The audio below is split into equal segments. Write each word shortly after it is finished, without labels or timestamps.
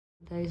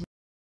दाइसँग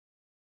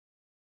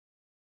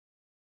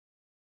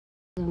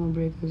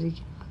breakup चाहिँ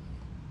किन?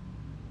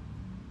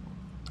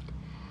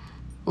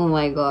 ओ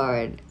माई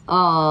गड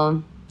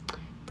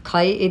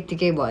खै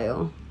यत्तिकै भयो.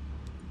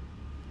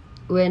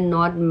 We're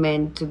not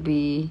meant to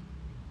be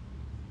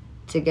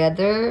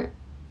together.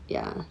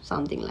 Yeah,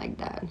 something like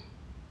that.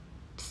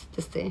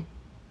 त्यस्तै.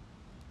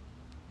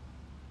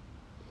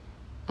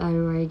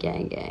 Alright,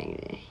 gang.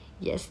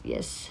 Yes.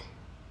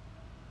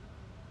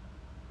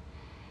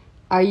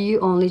 Are you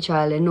only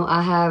child? No,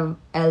 I have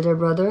elder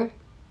brother.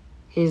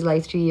 He's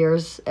like 3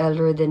 years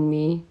elder than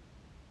me.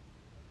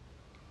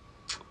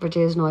 But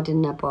he's not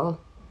in Nepal.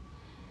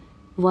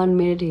 1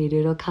 minute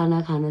हेरेर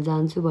खाना खान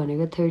जान्छु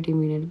भनेको 30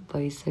 minutes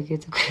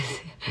भइसकेछ.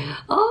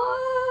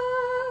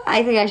 Oh,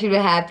 I think I should be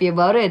happy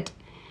about it.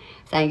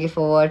 Thank you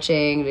for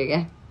watching.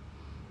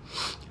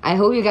 I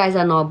hope you guys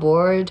are not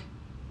bored.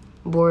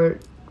 Bored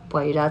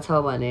भइरहेछ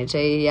भने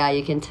चाहिँ yeah,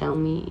 you can tell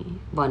me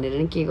भनेर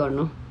नि के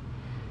गर्नु.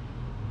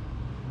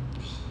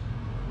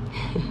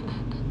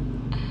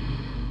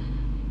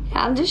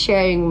 I'm just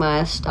sharing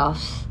my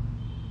stuff.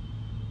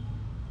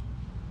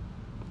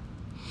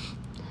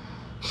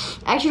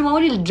 Actually, म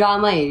पनि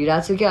drama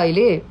हेरिरहेको छु क्या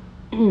अहिले.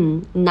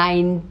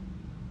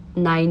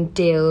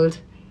 Nine-tailed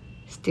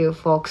still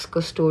fox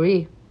को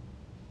story.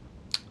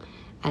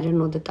 I don't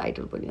know the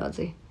title पनि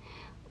अझै.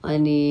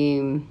 अनि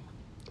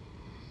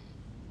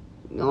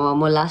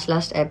म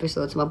last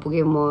episodes मा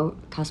पुगेँ. म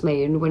खासमा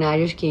हेर्नु पनि I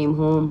just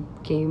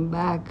came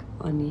back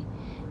अनि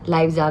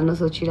लाइभ जान्न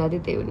सोचिरहेको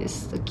थिएँ. त्यही भने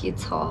यस्तो के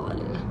छ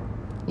भनेर.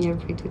 You're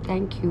free to.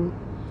 Thank you.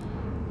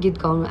 Git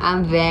gaunu.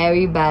 I'm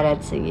very bad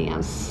at singing.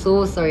 I'm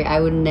so sorry. I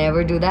would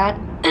never do that.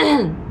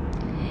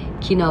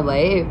 Kina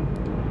bhae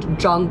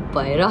drunk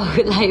bhaera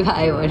live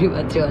आयो भने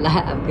मात्रै होला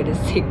I'm gonna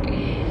sing.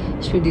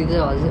 Shruti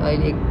चाहिँ हजुर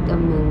अहिले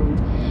एकदम.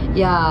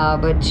 Yeah,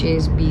 but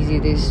she's busy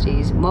these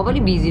days. म पनि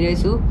busy नै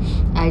छु.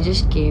 I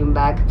just came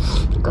back.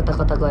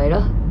 कता गएर.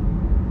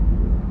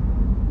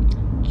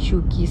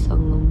 Chuki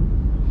sangam.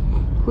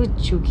 Who's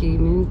Chuki?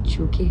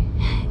 Chuki.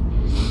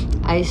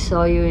 I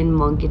saw you in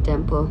Monkey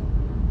Temple.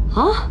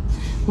 Huh?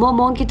 म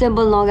Monkey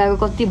Temple नगएको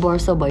कति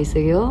वर्ष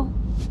भइसक्यो.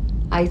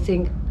 I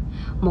think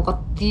म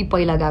कति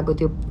पहिला गएको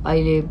थियो.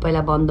 अहिले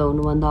पहिला बन्द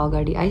हुनुभन्दा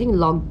अगाडि. I think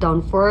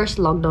first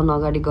lockdown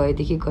अगाडि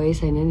गएदेखि गए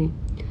छैन नि.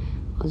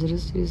 हजुर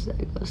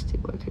अस्ति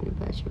भर्खरै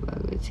प्याचअप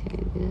भएको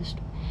थिएन.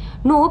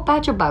 No,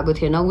 प्याचअप भएको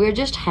थिएन. We're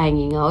just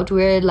hanging out.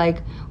 We're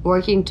like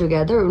working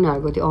together.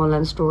 उनीहरूको त्यो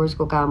अनलाइन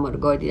स्टोर्सको कामहरू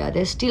गरिदिरहेको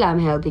थिएँ. Still I'm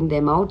helping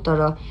them out.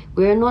 तर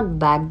we're not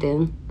back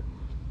then.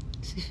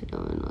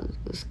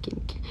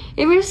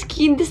 ए मेरो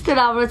स्किन त्यस्तो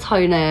राम्रो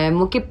छैन.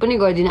 म के पनि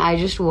गर्दिनँ. I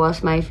just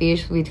wash my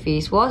face with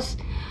face wash.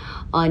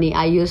 अनि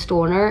I use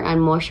toner and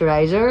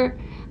moisturizer.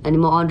 अनि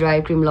म अन्डर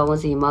आई क्रिम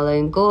लगाउँछु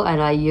हिमालयनको.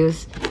 And I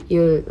use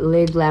yo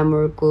Le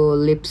Glamour को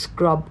lip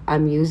scrub.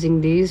 I'm using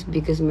these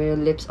because मेरो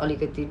lips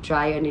अलिकति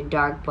dry अनि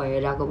dark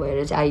भइरहेको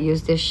भएर चाहिँ I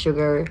use this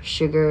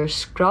sugar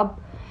scrub.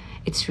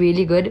 It's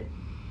really good.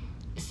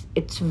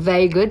 It's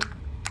very good.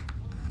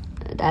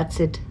 That's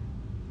it.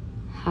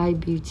 Hi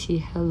beauty,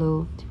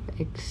 hello.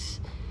 Ex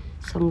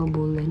सँग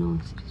बोल्दैन.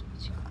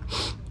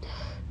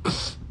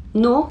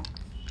 No,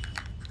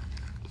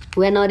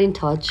 we're not in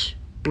touch.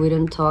 We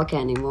don't talk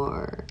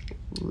anymore.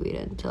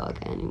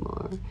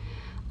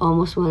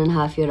 Almost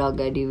 1.5 years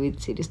अगाडि with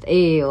series.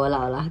 ए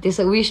होला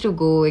त्यसो we used to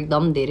go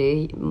एकदम धेरै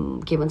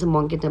के भन्छ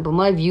Monkey Temple.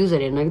 मलाई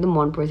भ्यूजहरु हेर्न एकदम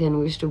मन पर्थ्यो. And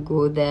we used to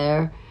go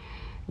there,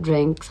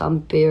 drink some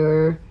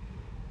beer.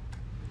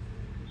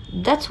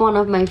 That's one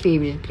of my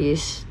favorite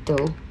place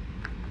though.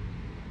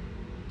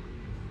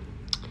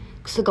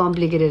 So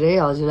complicated, eh?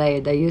 हजुरलाई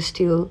हेर्दा you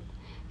still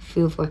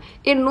feel for.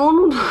 Eh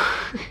no.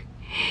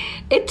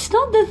 It's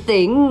not the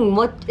thing.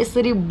 म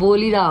यसरी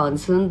बोलिरहेको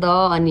हुन्छु नि त.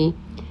 अनि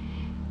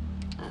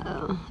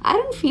I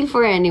don't feel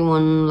for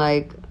anyone.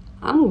 Like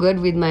I'm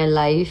good with my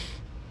life.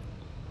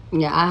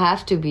 Yeah, I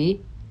have to be.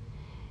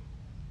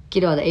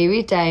 किन भन्दा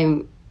every time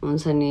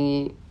हुन्छ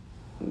नि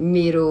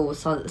मेरो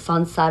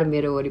संसार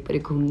मेरो वरिपरि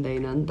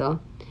घुम्दैन नि त.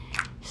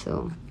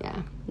 So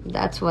yeah,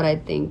 that's what I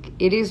think.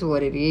 It is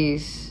what it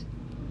is.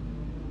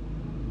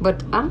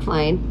 But I'm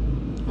fine.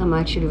 I'm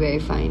actually very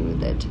fine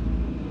with it.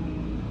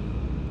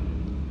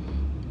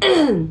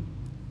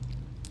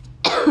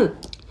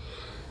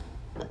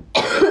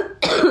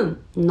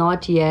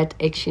 Not yet,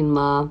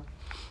 Ekshinma.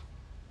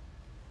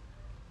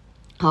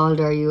 How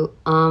old are you?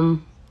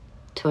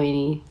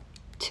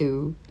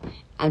 22.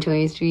 I'm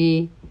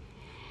 23.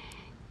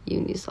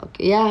 Uni सक्यो.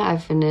 Yeah, I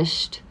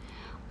finished.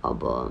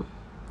 अब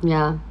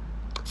yeah.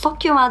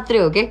 सक्यो मात्रै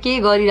हो क्या. केही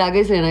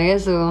गरिरहेकै छैन क्या.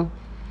 So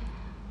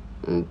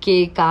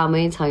केही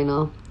कामै छैन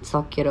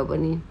सकेर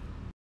पनि.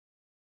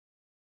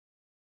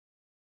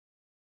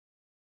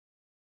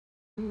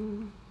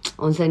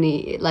 हुन्छ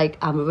नि लाइक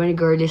हाम्रो पनि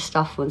गर्ली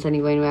स्टफ हुन्छ नि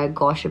when we are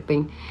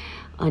gossiping.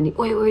 अनि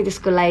ओइ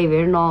त्यसको लाइभ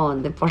हेर्न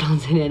भन्दै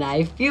पठाउँछ नि. And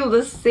I feel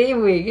the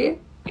same way के.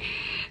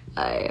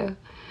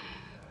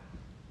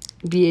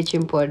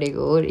 BHM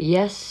पढेको हो.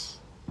 Yes.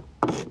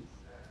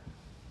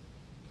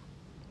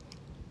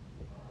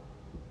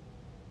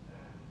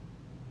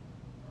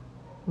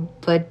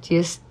 but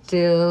you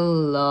still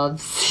love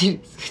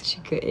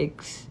Suchika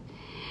X.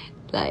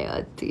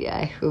 Layati,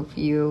 I hope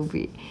you'll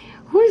be.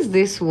 Who is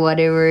this?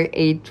 Whatever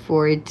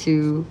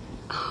 842.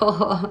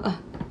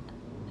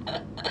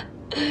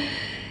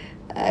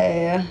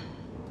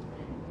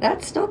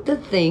 That's not the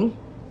thing.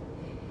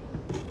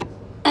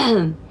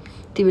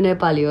 Timu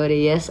Nepali ho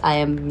re? Yes, I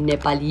am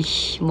Nepali.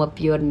 Ma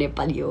pure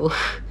Nepali ho.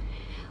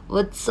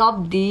 What's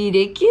up,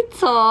 Dee? के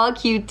छ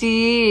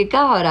cutie?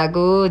 कहाँ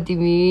हराएको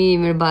तिमी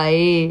मेरो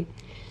भाइ?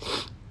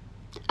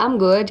 I'm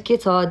good. के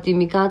छ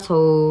तिमी कहाँ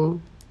छौ?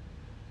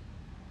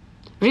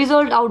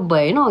 रिजल्ट आउट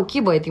भयो हैन?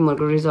 के भयो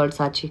तिमीहरुको रिजल्ट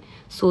साच्चै?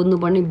 सोध्नु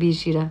पर्ने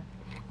बिर्सिरा.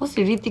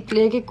 ओसी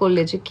ऋतिकले के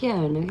कसले चाहिँ के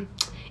आएन?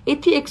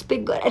 यति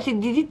एक्सपेक्ट गरे थिए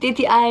दिदी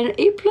त्यति आएन.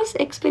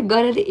 A+ एक्सपेक्ट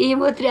गरे थिए A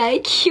मात्रै आयो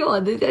के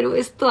भन्दै थियो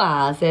यस्तो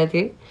हाँसेको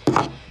थिए.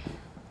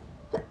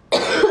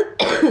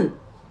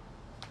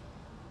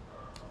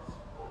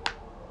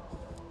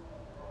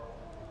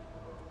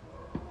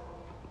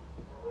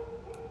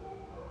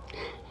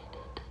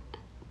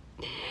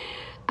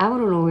 I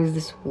don't know who is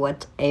this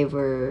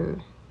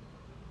whatever.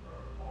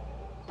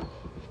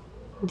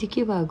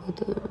 के भएको त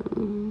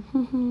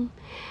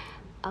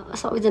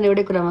सबैजना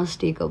एउटै कुरामा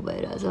स्टेक अप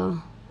भइरहेछ.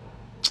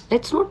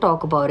 Let's not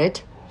talk about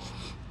it.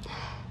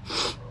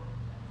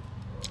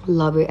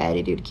 Love your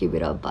attitude. Keep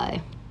it up.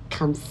 Bye.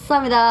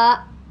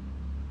 감사합니다.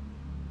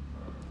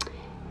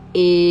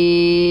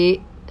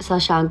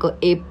 Sashanko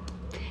A.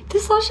 त्यो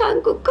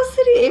Sashanko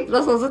कसरी A+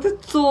 आउँछ? त्यो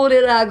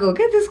चोरेर आएको हो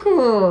क्या त्यसको.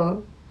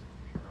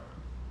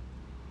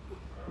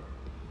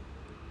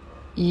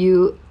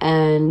 You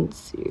and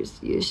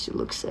seriously, you should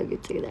look so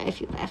good together. I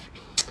feel bad.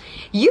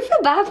 You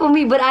feel bad for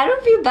me, but I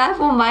don't feel bad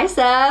for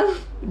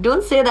myself.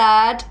 Don't say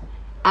that.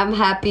 I'm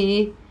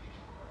happy.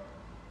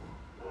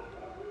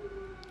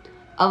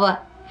 Aba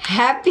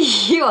happy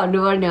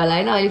भन्नुपर्ने होला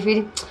हैन अहिले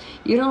फेरि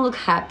you don't look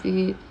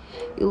happy.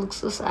 You look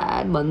so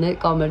sad भन्ने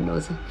comment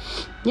आउँछ.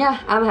 Yeah,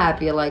 I'm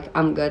happy. Like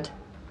I'm good.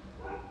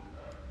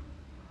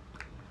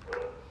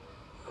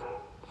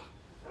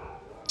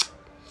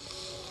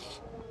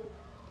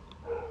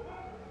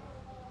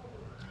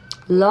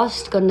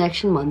 Lost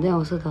connection भन्दै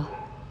आउँछ त.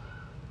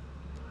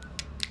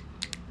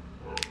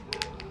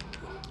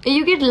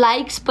 You get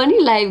likes पनि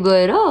live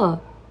गएर.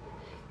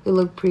 You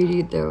look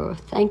pretty there.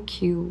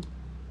 Thank you.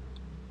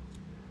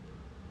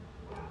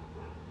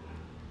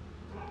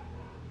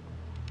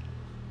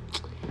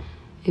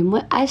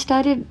 I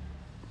started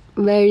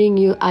wearing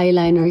new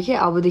eyeliner के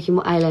अबदेखि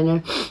म eyeliner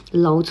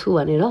लाउँछु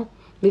भनेर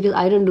because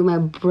I don't do my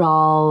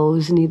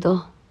brows नि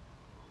त.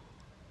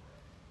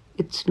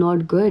 It's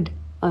not good.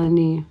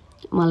 अनि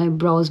मलाई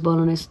brows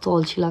बनाउन यस्तो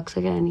अल्छी लाग्छ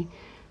क्या अनि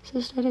so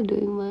I started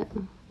doing my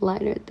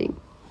liner thing.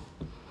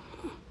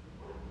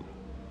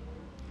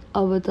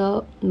 अब त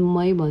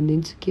मै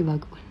भनिदिन्छु के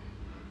भएको.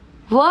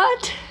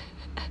 What?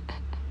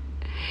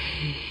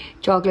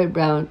 Chocolate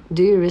brown.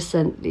 Do you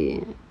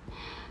recently?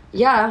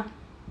 Yeah.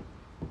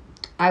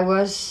 I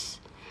was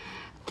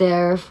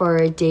there for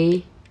a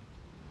day.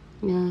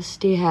 Yeah,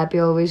 stay happy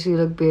always. You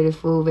look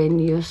beautiful when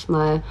you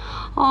smile.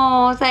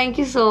 Oh, thank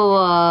you so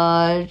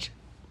much.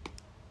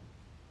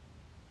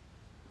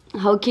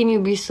 How can you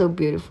be so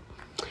beautiful?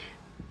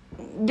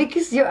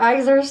 Because your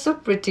eyes are so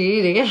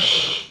pretty.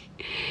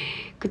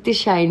 Kati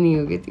shiny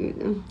ho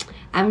gaya.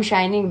 I'm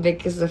shining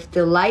because of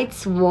the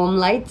lights, warm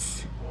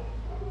lights.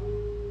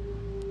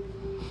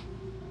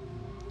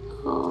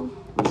 Oh,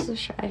 I'm so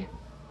shy.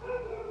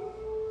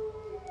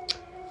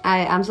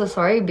 I'm so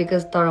sorry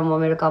because तर म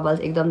मेरो कपाल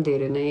एकदम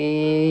धेरै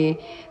नै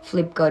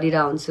flip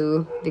गरिरा हुन्छु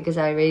because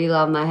I really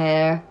love my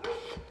hair.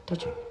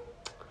 Touch it.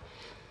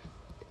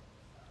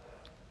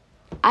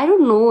 I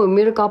don't know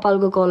मेरो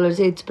कपालको color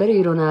चाहिँ it's better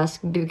you don't ask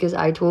because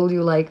I told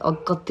you like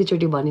कति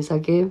चोटी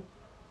भनिसके.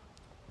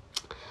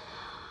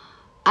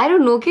 I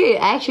don't know के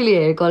actually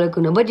hair color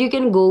कुन but you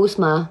can go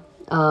उसमा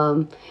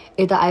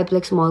यता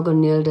Iplex Mall को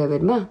nail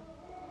David मा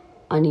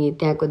अनि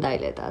त्यहाँको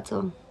दाइले थाहा छ.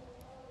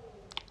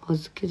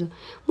 हजुर के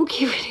म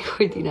के पनि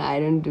गर्दिनँ. I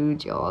don't do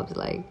jobs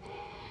like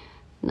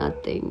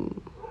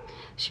nothing.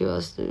 She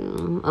was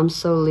I'm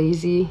so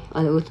lazy.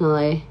 अनि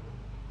उठ्नलाई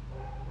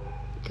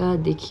कहाँ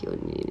देखियो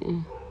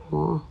नि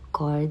म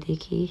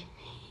घरदेखि.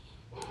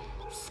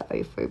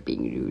 Sorry for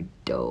being rude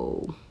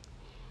though.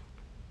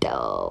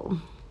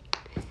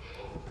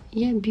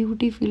 यहाँ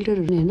beauty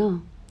फिल्टरहरू Hahn.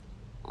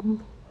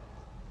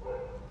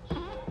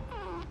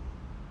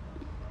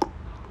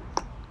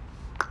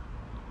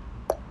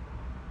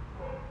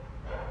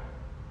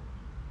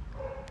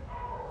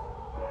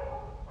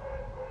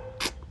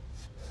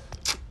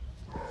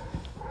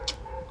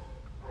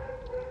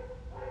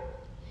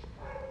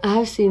 I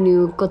have seen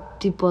you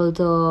कतिपल्ट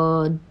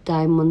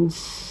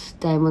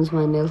diamonds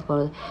my nails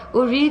polish.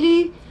 Oh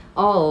really?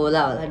 Oh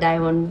होला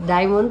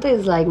diamond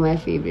is like my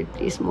favorite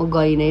place. म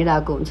गइ नै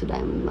रहेको हुन्छु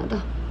diamond मा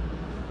त.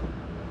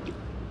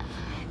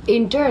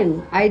 Intern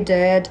I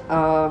did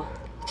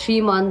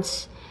 3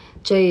 months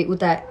चाहिँ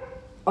उता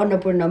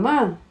अन्नपूर्णमा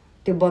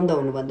त्यो बन्द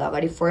हुनुभन्दा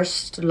अगाडि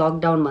फर्स्ट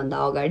लकडाउन भन्दा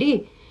अगाडि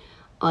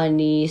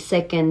अनि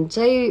सेकेन्ड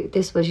चाहिँ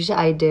त्यसपछि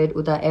चाहिँ I did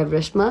उता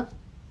एभरेस्टमा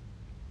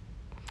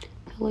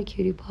Hello,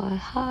 cutie pie.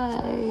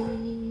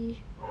 Hi.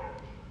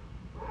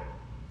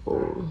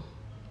 Oh,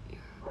 your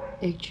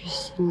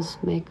existence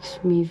makes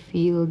me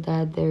feel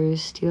that there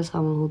is still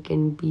someone who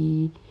can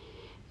be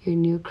your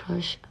new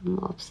crush. I'm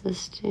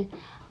obsessed.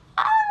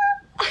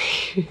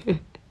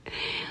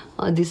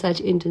 Oh, this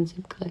such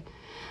intensive guy.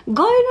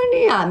 गएन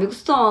नि हामी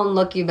कस्तो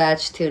unlucky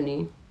batch थियो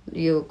नि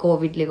यो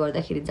कोभिडले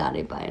गर्दाखेरि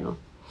जानै पाएनौँ.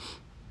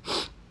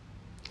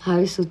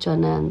 Hi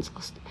Suchana and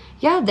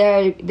yeah,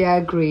 they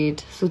are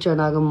great.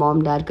 Suchana's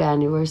mom dad's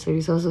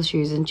anniversary, so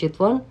she is in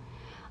Chitwan,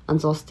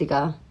 and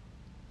Swastika,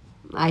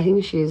 I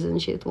think she is in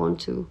Chitwan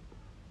too.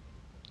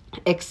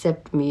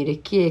 Accept me,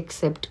 Ricky,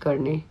 accept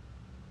karne.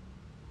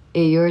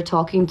 Hey, you're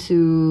talking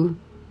to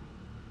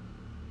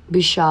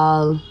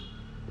Bishal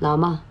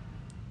Lama.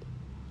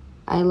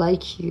 I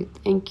like you.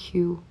 Thank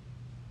you.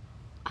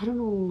 I don't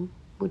know.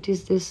 What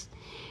is this?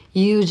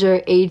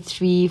 User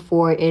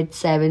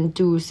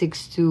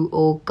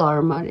 834872620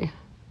 Karma.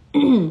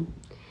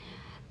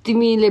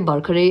 तिमीले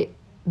भर्खरै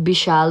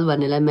विशाल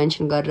भन्नेलाई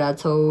mention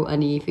गरिरहेछौ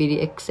अनि फेरि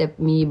accept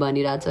मी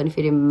भनिरहेछौ अनि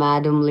फेरि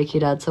madam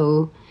लेखिरहेछौ.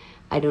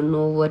 I don't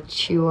know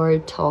what you are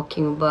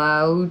talking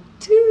about.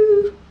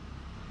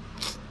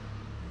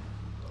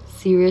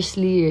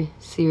 Seriously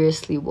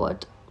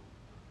what?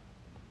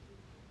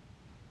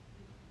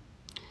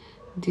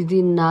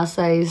 Didi,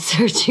 NASA is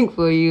searching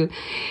for you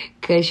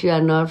because you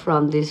are not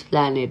from this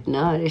planet,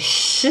 no?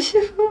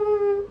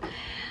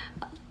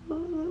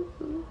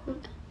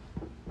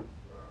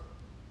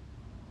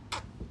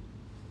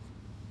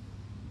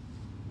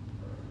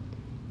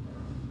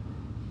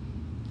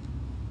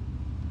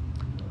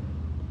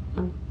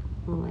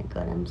 Oh my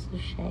god, I'm so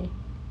shy.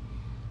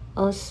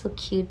 Oh, so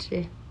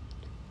cute.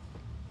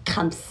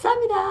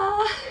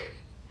 감사합니다.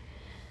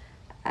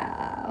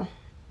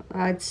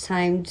 It's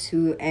time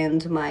to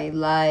end my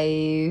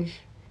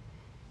life.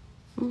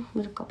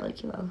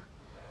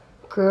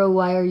 Girl,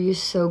 why are you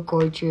so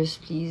gorgeous,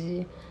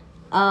 please?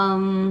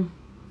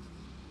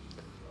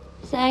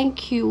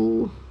 Thank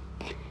you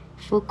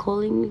for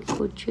calling me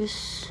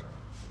gorgeous.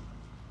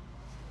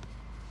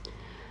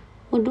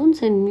 Oh, don't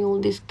send me all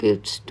these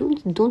gifts.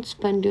 Don't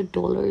spend your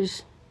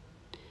dollars.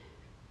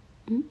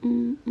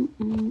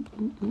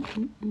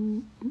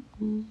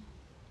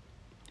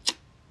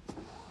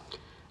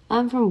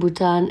 I'm from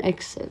Bhutan,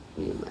 accept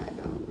me,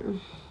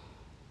 madam.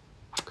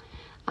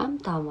 I'm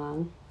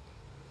Tamang.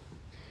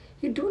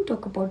 You don't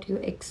talk about your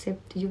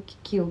accept, you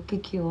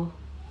kikyo.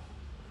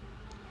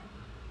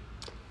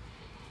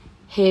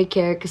 Hair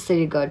care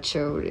kasari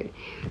garchau.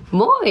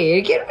 More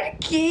hair care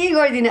ke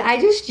gardine. I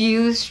just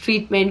use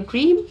treatment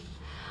cream.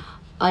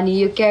 Ani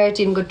yo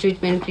keratin ko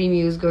treatment cream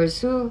use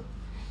garchu.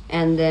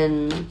 And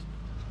then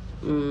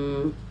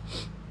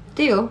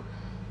Theo,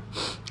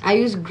 I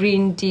use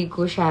green tea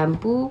ko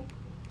shampoo.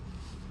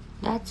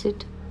 That's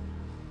it.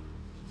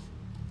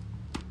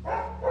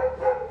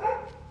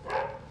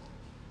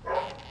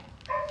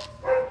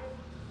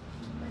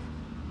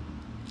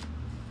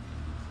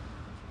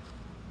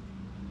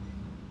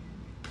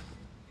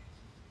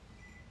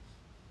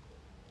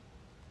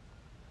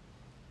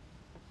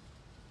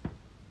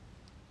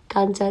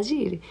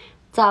 Kanchaji,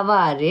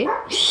 Taware.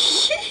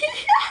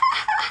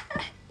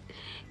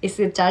 Is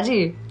it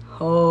Chaji?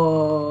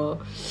 Oh,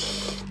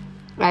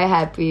 I'm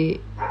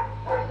happy.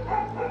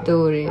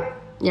 Dore.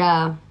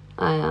 Yeah,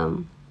 I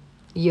am.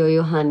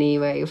 Yo-Yo Honey,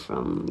 where are you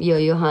from?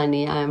 Yo-Yo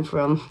Honey, I am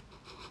from.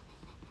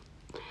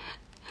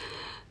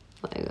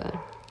 Oh my god.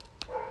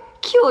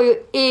 Kyo-Yo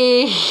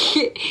A.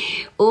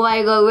 Oh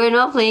my god, we're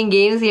not playing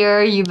games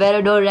here. You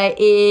better don't write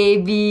A,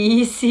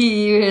 B,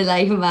 C. You're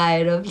like,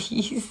 Myra,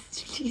 please.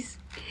 Please.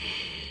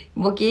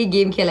 What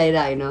game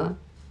खेलाइरहेन.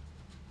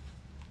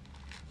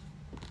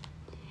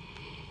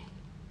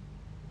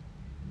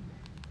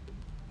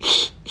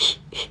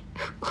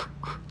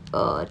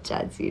 Oh,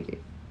 Chaji.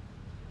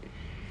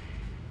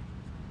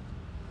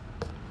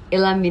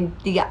 Ela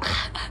mintiga.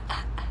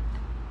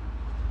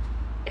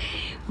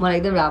 मलाई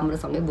एकदम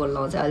राम्रोसँगै बोल्न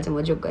आउँछ. अहिले चाहिँ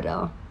म joke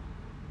गरेर.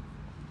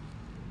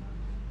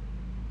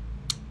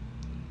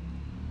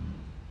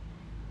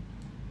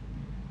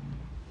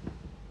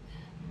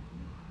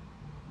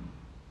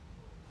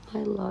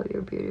 I love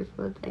you're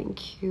beautiful.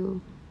 Thank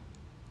you.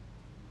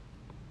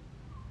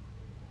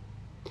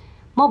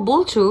 म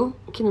बोल्छु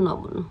किन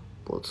नबोल्नु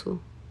बोल्छु.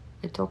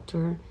 I talk to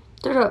her.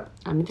 तर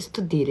हामी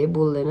त्यस्तो धेरै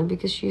बोल्दैन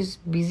because she's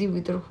busy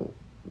with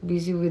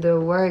her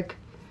work.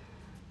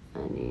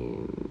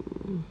 अनि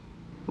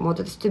म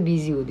त त्यस्तो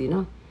busy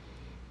हुँदिन.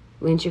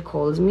 When she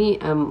calls me,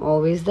 I'm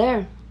always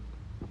there.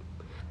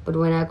 But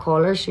when I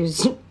call her,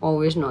 she's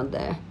always not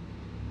there.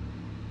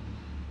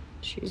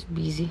 She's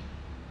busy.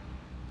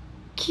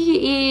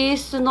 Ki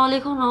is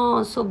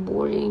no so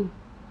boring.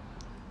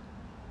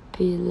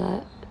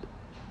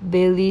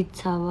 Belly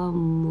Tawa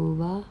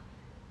Muba.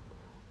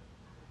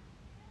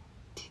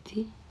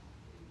 Titi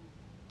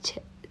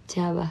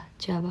Java.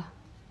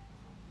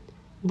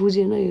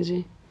 बुझेन यो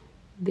चाहिँ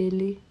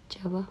बेली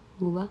जावा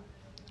मुबा.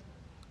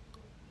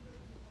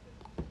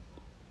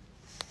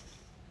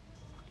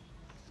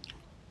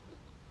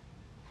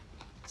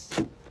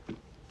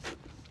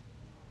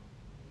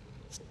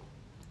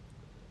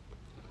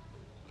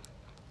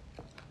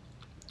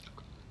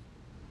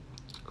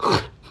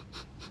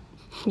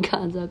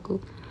 गाजाको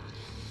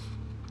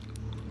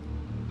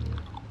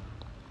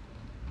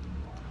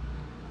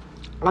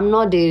I'm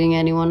not dating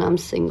anyone. I'm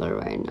single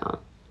right now.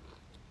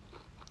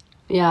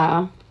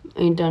 Yeah,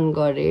 intern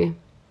gare.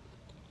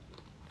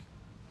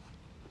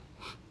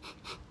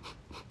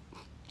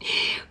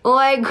 Oh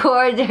my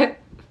god.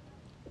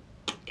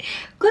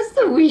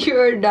 कस्तो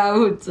weird नाम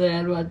हुन्छ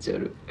यार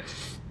मान्छेहरु.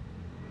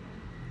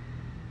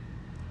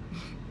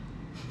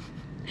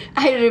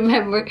 I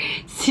remember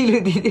Silu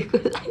दिदीको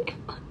life.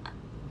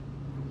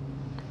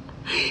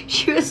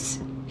 She was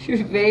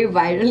very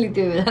viral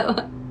त्यो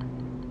बेलामा.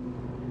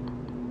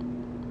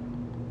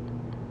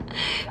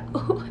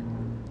 Oh,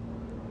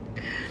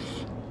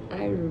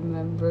 I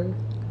remember.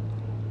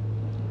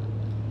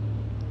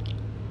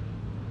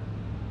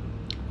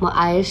 म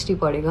IST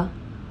पढेको.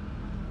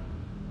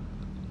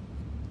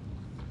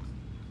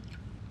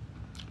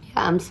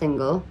 Yeah, I'm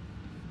single.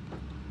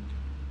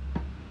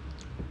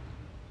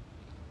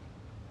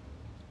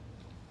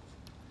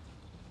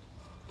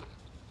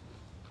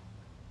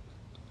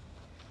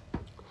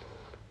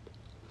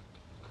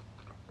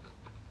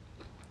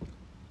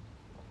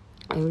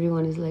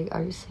 Everyone is like,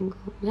 are you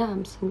single? Yeah,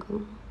 I'm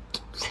single.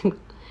 Single.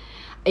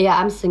 Yeah,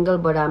 I'm single,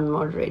 but I'm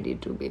not ready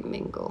to be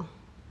mingle.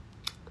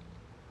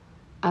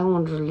 I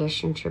want a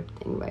relationship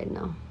thing right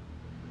now.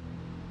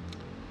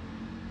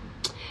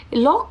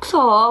 Luck छ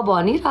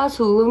भनिरहेको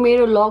छु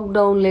मेरो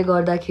लकडाउनले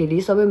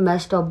गर्दाखेरि सबै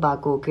messed up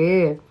भएको के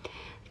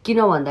किन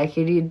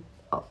भन्दाखेरि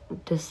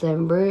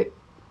December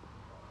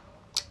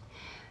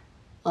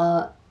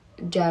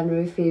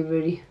January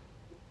February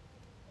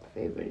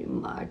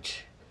March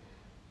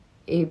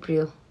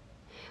April.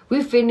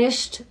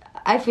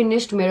 I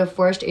finished मेरो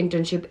फर्स्ट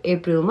इन्टर्नशिप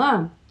अप्रिलमा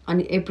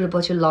अनि अप्रिल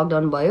पछि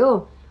लकडाउन भयो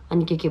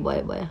अनि के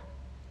भयो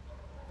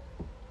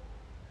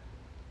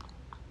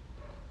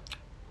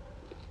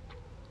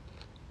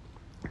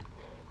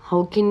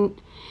How can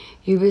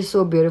you be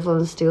so beautiful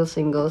and still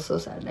single? So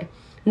sad life.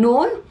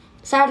 No,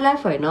 sad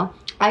life right now.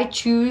 I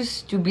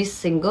choose to be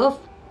single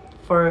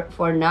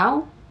for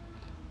now.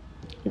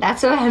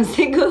 That's why I'm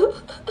single.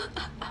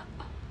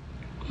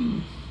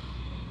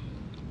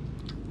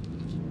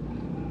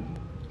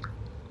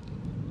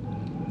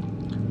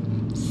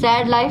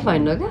 Sad life I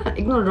know.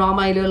 Ignore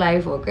Ramailo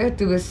life, okay?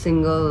 To be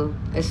single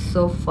is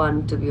so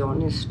fun, to be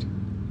honest.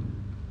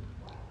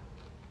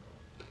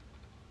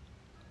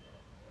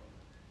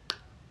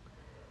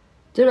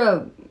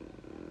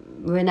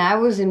 When I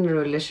was in a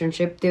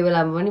relationship,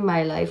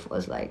 my life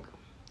was like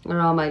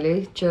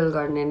Ramailo, chill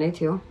garne nai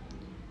थियो.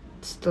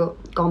 त्यस्तो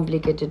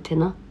complicated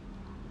थिएन.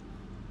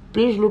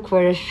 Please look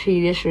for a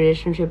serious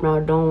relationship now. I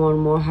don't want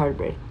more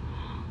heartbreak.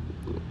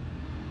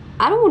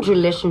 I don't want a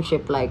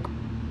relationship like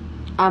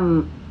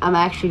I'm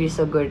actually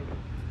so good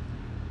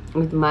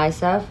with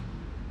myself.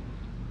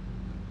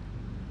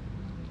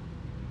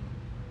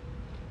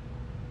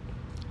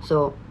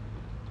 So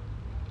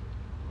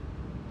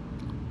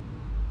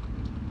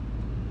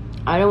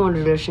I don't want a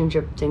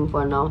relationship thing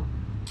for now.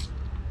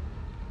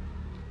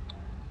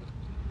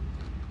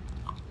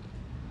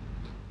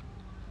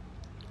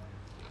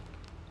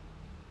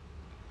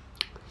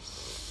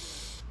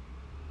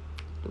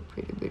 You're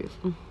pretty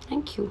beautiful.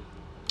 Thank you.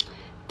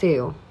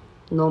 Theo.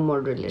 No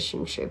more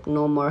relationship,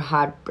 no more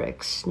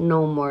heartbreaks,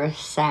 no more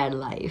sad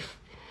life.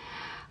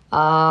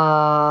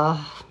 I'm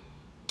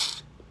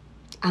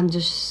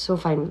just so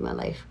fine with my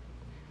life.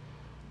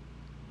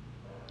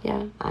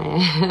 Yeah, I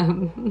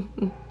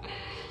am.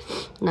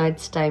 Now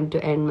it's time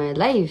to end my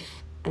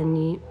life.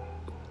 And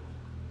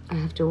I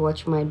have to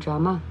watch my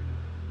drama.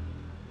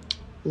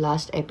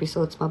 Last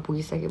episodes ma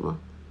pugisake ma.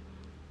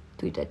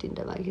 2-3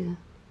 bagi cha.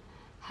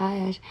 Hi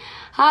Ash.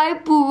 Hi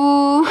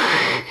Pugu.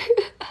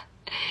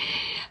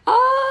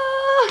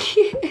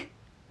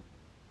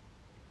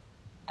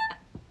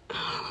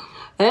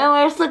 म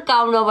यस्तो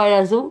काम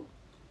नपाइरहेको छु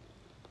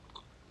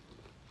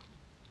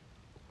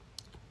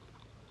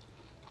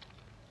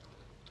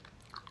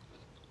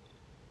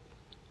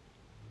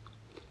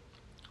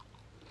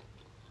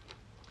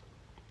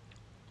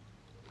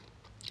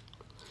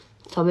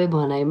सबै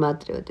भनाइ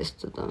मात्रै हो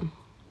त्यस्तो त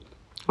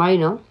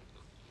होइन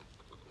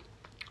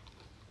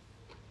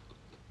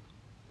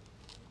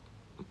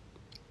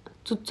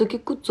चुच्चो कि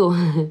कुच्चो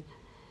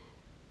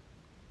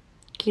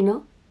किन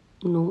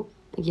no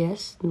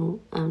yes no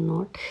I'm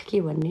not के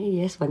भन्ने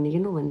yes भन्ने कि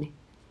no भन्ने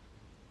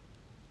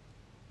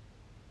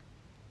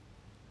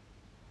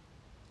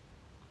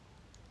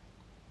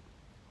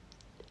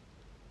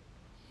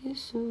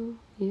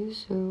you're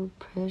so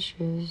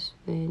precious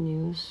when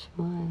you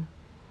smile.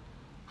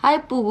 Hi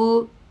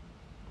Pugu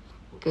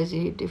because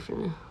you're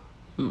different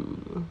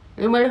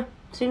मैले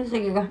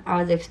सुनिसकेको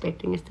I was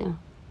expecting यस्तै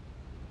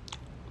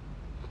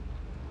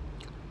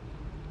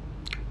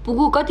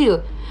पुगु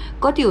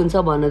कति हुन्छ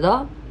भन त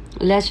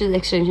lashes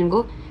extension को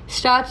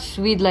starts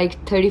with like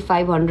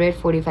 3500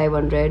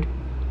 4500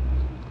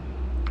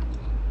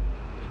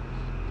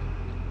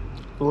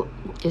 हो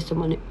त्यस्तो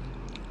भने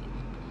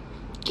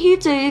के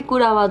चाहिँ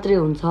कुरा मात्रै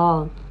हुन्छ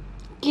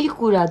के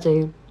कुरा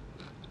चाहिँ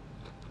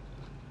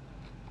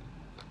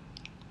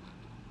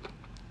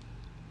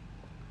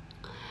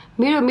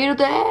मेरो मेरो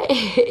त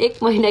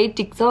 1 महिनै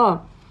टिक्छ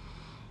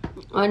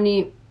अनि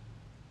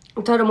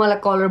तर मलाई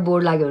कलर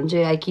बोर्ड लाग्यो भने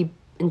चाहिँ आई किप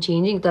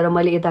चेन्जिङ तर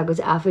मैले यताको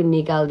चाहिँ आफै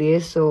निकाल्दिएँ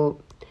सो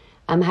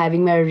I'm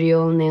having my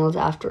real nails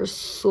after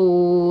so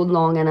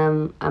long and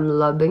I'm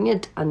loving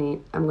it अनि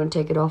I'm gonna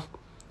take it off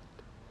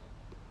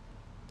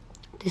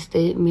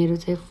त्यस्तै मेरो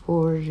चाहिँ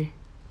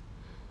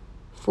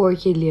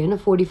 4K लियो होइन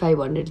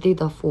 4500 त्यही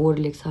त 4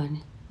 लेख्छ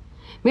अनि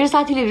मेरो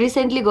साथीले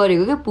रिसेन्टली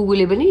गरेको क्या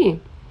पुगुले पनि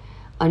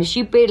अनि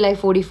she paid like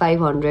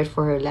 4500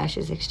 for her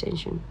lashes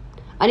extension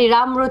अनि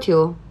राम्रो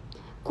थियो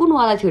कुन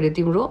वाला थियो रे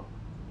तिम्रो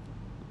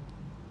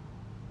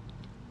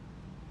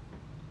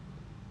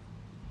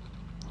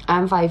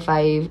I'm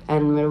 5'5"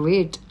 and मेरो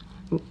weight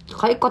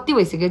खै कति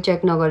भइसक्यो चेक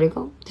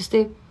नगरेको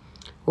त्यस्तै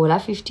होला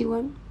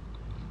 51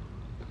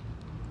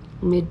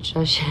 मिड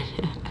रसियन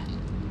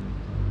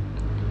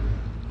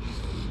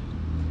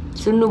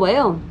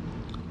सुन्नुभयो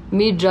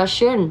मिड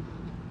रसियन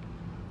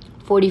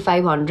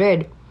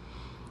 4500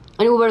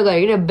 अनि उबाट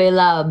गरेको नि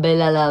बेला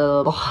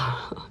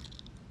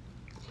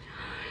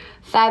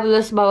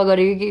फ्याबुलस बाबा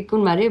गरेको कि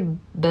कुनमा रे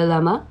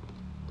बेलामा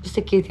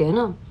त्यस्तै के थियो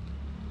होइन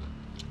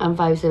I'm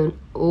 5'7".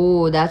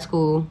 Oh, that's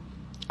cool.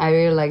 I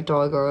really like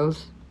tall girls.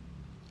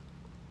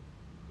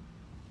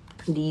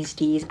 These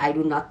days, I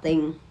do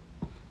nothing.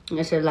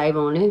 Just live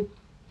only.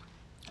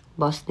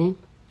 Busne.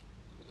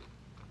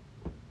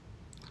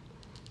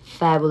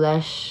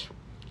 Fabulous.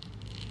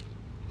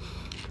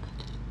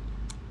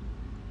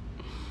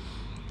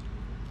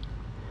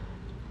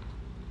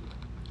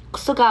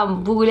 कस्तो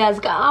काम पुगुले आज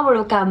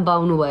कहाँबाट काम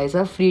पाउनु भएछ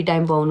फ्री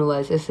टाइम पाउनु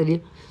भएछ यसरी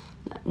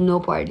नो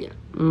पार्टी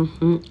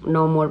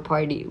नो मोर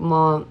पार्टी म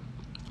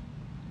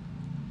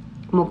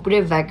पुरै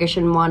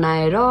भ्याकेसन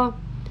मनाएर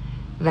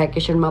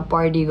भ्याकेसनमा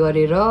पार्टी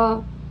गरेर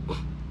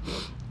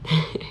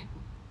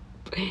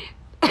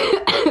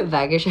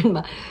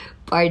भ्याकेसनमा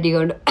पार्टी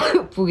गर्न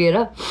पुगेर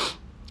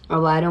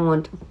अब I don't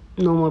want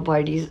no more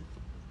parties.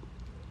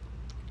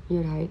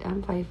 You're right,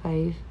 I'm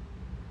 5'5".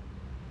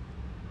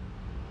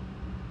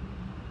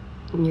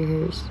 Your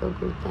hair is so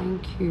good,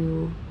 thank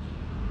you.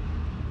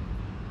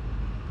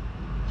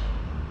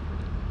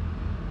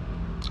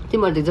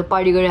 तिमीहरूले चाहिँ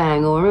पार्टी गरेर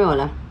ह्याङओभरमै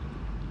होला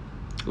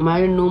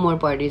मलाई नो मोर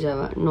पार्टिज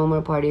अब no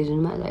more parties in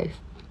my life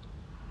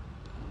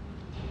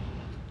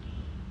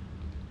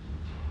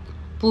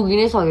पुगी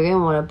नै सक्यो क्या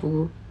मलाई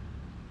पुगु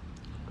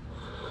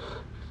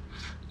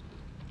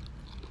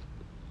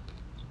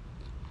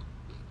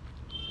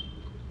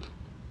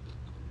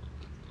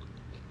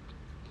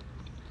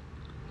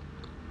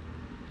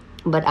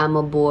बट आम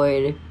अ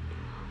बोय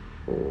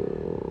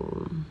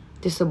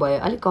त्यस्तो भयो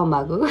अलिक कम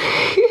भएको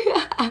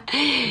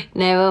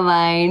नेभर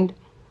माइन्ड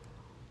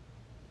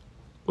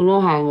नो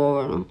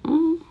ह्याङओभर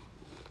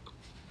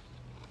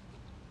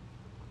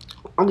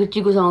अघि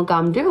चिकुसँग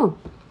काम थियो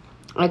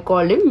आई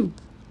कल हिम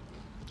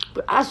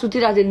पुरा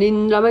सुतिरहेको थियो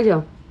निन्द्रामै थियो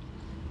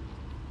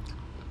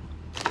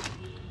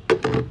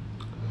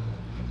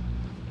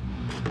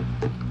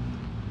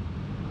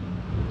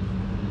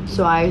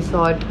सो आई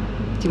थट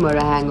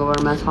तिमीहरू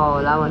ह्याङओभरमा छ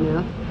होला भनेर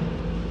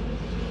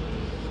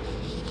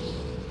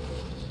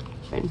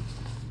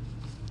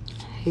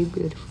Hey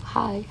beautiful,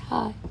 hi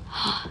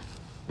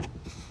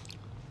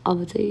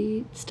अब चाहिँ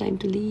it's time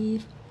to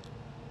leave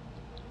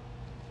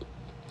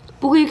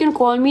Pugu, you can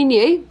call me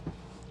eh?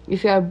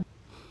 If you are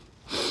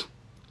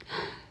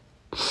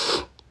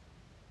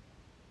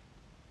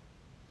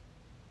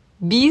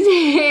busy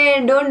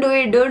don't do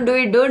it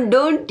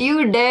don't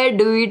you dare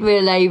do it my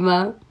life ma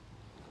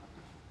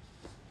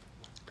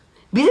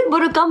busy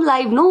but come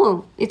live no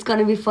it's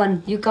gonna be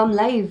fun you come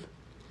live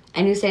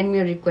and you send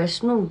me a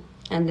request no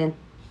and then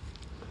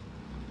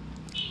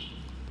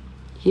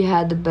he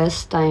had the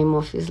best time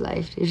of his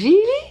life.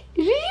 Really?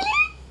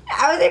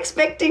 I was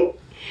expecting.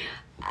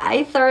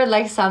 I thought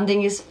like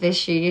something is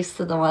fishy.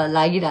 So the one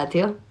lagiरहेको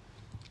थियो.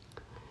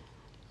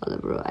 Hello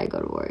bro, I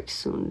got work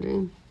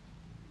soon.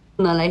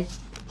 सुन्नलाई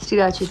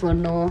श्रीराचित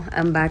भन्नु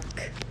I'm back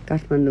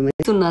काठमाडौँमा.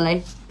 सुन्नलाई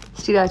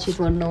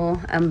श्रीराचित भन्नु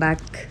I'm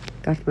back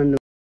Kathmandu.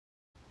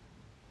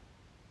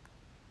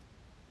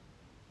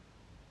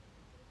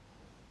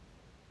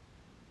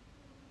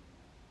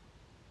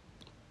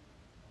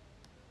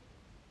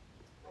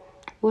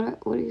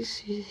 What is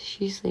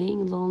she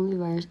saying? Lonely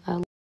virus.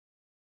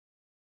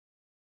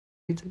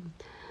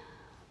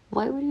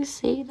 Why would you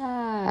say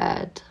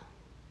that?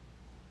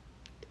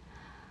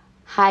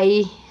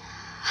 Hi.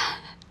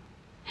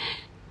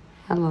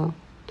 Hello.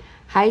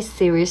 Hi,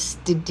 Sirius.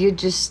 Did you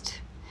just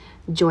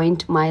join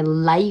my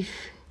life?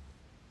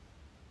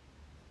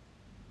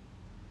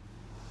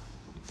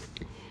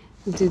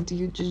 Did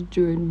you just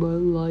join my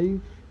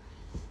life?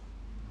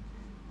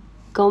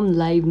 Come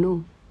live,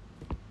 no.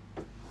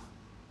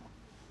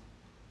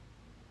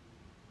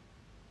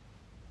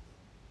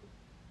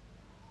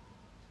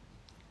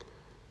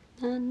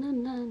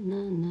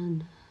 Na.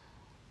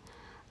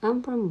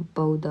 I'm from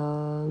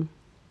Boda.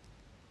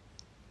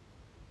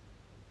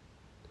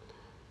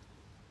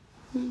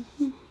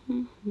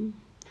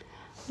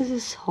 This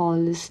is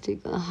holistic.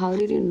 How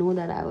did you know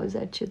that I was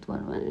at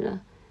Chitwan?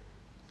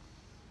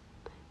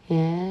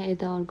 Yeah.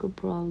 यता अर्को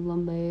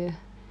problem भयो.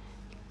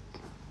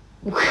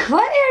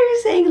 Why are you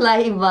saying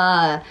live?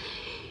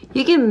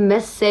 You can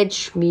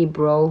message me,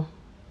 bro.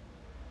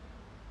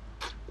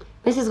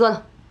 Message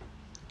गर.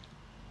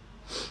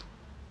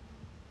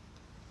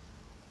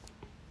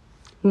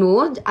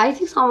 No, I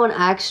think someone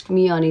asked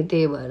me अनि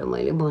त्यही भएर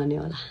मैले भने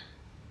होला.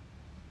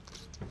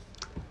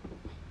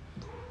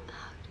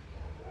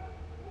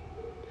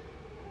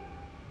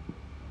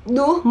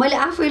 No, मैले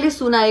आफैले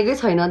सुनाएकै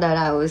छैन that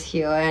I was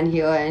here and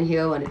here and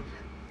here भने.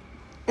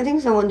 I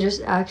think someone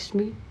just asked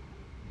me.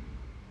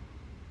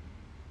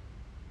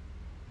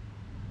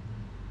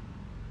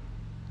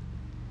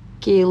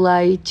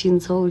 केलाई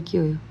चिन्छौ के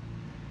हो?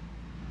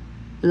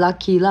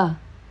 लाकिला.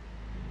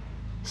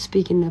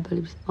 Speak in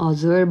Nepali.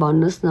 हजुर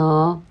भन्नुस् न.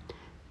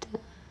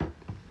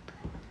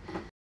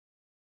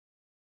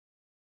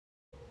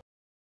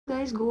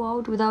 Guys go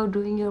out without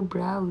doing your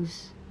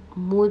brows.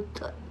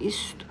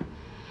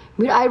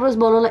 मेरो आइब्रोज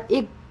बनाउन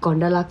 1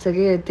 घण्टा लाग्छ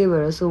के त्यही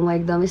भएर सो म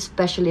एकदमै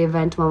स्पेशल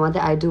इभेन्टमा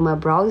मात्रै I do my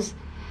brows.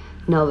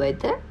 नभए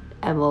त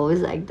I'm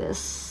always like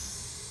this.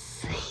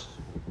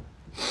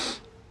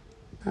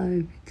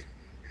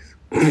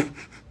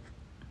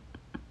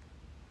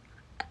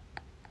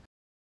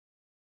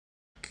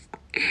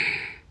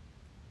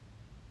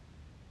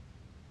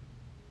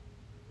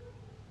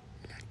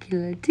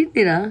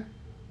 चिन्दिन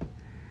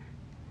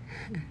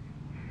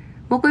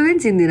म कोही पनि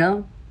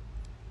चिन्दिन.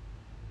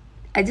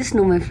 I just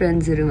know my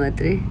friendsहरू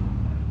मात्रै.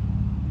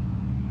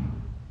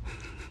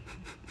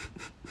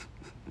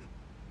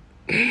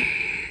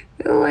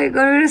 Oh my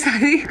god, मेरो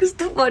साथी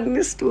कस्तो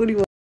फनी स्टोरी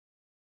भयो.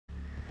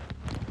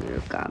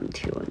 मेरो काम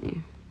थियो अनि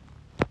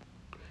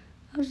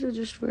आज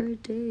just for a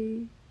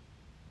day.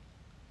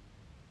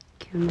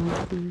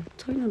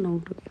 छैन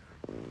नौटो.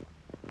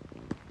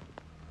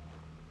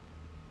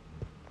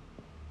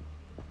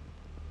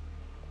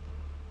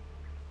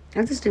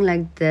 I'm just doing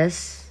like this.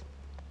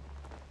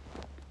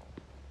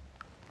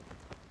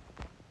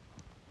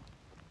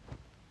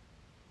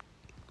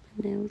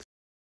 Nails.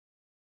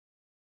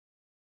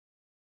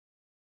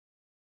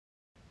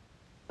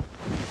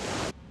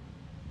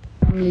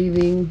 I'm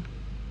leaving.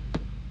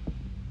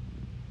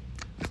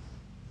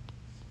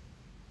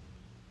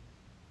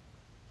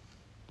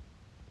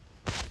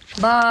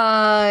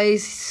 Bye.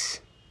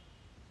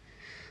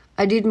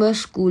 I did my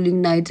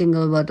schooling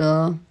Nightingale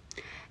butter.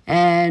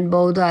 And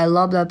both I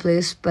love that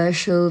place.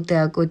 Special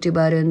त्यहाँको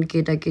टिबारेन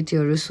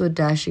केटाकेटीहरू so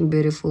dashing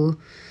beautiful.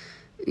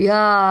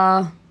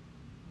 Yeah,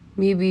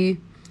 maybe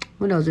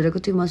मैले हजुरलाई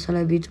कति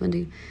मसाला बिचमा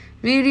देखेँ.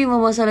 Really म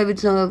मसाला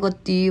बिचसँग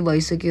कति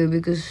भइसक्यो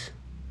because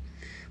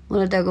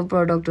मलाई त्यहाँको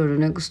प्रडक्टहरू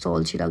नै कस्तो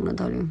अल्छी लाग्न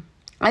थाल्यो.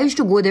 I used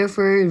to go there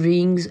for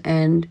rings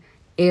and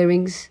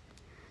earrings.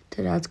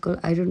 तर आजकल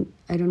I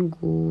don't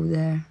go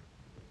there.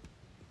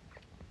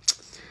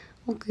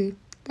 Okay.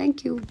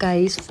 Thank you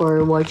guys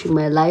for watching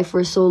my life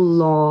for so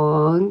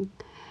long.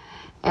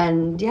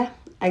 And yeah,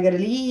 I gotta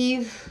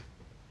leave.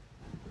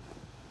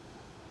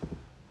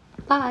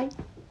 Bye.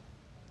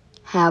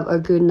 Have a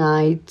good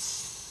night.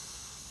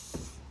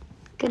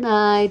 Good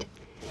night.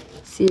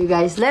 See you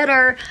guys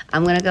later.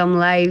 I'm gonna come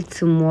live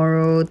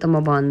tomorrow.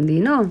 Tama bandi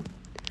no.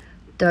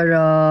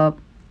 Tara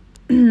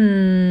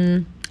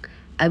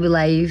I'll be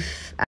live